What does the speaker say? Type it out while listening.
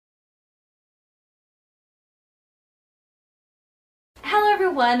Hello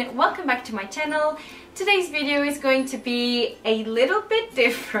everyone, welcome back to my channel. Today's video is going to be a little bit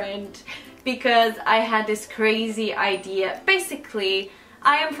different because I had this crazy idea. Basically,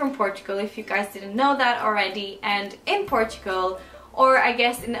 I am from Portugal, if you guys didn't know that already, and in Portugal, or I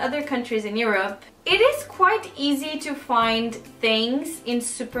guess in other countries in Europe, it is quite easy to find things in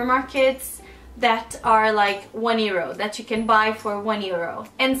supermarkets that are like €1, that you can buy for €1.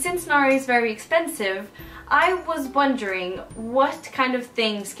 And since Norway is very expensive, I was wondering what kind of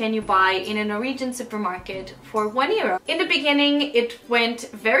things can you buy in a Norwegian supermarket for €1. In the beginning it went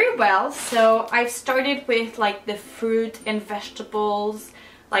very well, so I've started with like the fruit and vegetables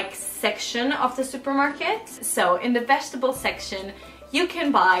like section of the supermarket. So in the vegetable section you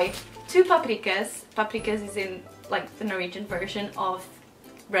can buy 2 paprikas. Paprikas is in like the Norwegian version of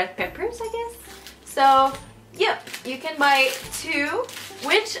red peppers, I guess. So yep, you can buy 2,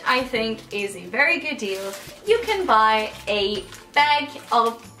 which I think is a very good deal. You can buy a bag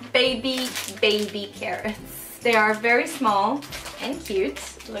of baby carrots. They are very small and cute.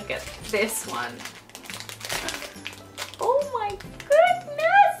 Look at this one. Oh my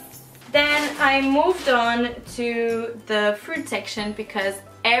goodness! Then I moved on to the fruit section because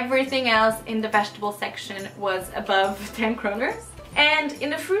everything else in the vegetable section was above 10 kroners. And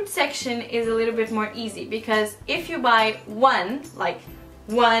in the fruit section is a little bit more easy because if you buy one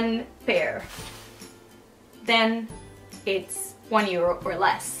pear, then it's €1 or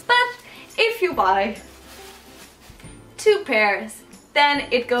less. But if you buy 2 pears, then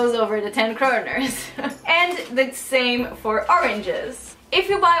it goes over the 10 kroners. And the same for oranges. If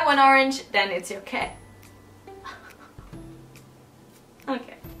you buy 1 orange, then it's okay.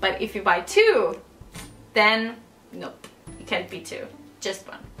 Okay. But if you buy 2, then nope. It can't be 2, just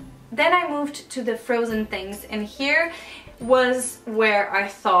 1. Then I moved to the frozen things, and here was where I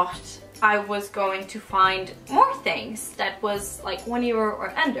thought I was going to find more things that was like €1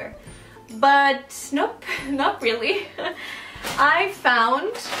 or under. But nope, not really. I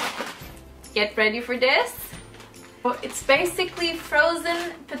found, get ready for this, it's basically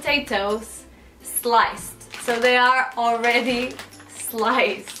frozen potatoes sliced. So they are already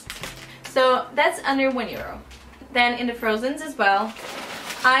sliced. So that's under €1. Then in the frozens as well,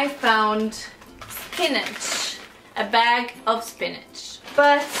 I found spinach, a bag of spinach,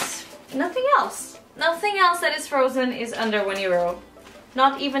 but nothing else. Nothing else that is frozen is under €1,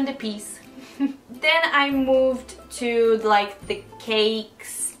 not even the peas. Then I moved to like the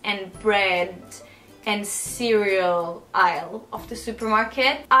cakes and bread and cereal aisle of the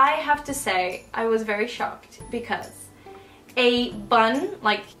supermarket. I have to say I was very shocked because a bun,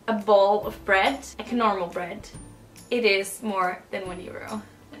 like a ball of bread, like a normal bread, it is more than €1.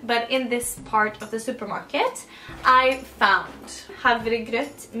 But in this part of the supermarket, I found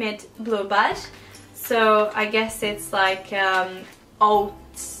havregrøt med blåbær. So I guess it's like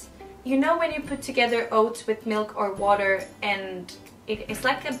oats. You know when you put together oats with milk or water and it's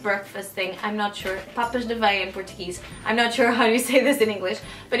like a breakfast thing. I'm not sure. Papas de veia in Portuguese. I'm not sure how you say this in English,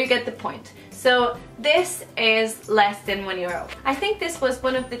 but you get the point. So this is less than €1. I think this was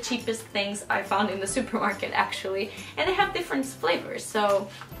one of the cheapest things I found in the supermarket actually, and they have different flavors. So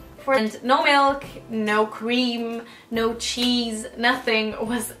and no milk, no cream, no cheese, nothing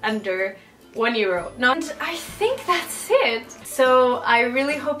was under €1. No, and I think that's it. So I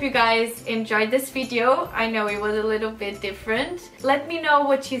really hope you guys enjoyed this video. I know it was a little bit different. Let me know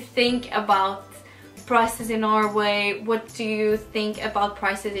what you think about prices in Norway. What do you think about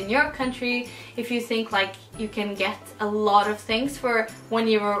prices in your country? If you think like you can get a lot of things for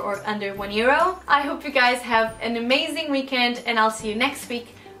 €1 or under €1. I hope you guys have an amazing weekend, and I'll see you next week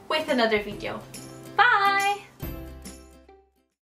with another video.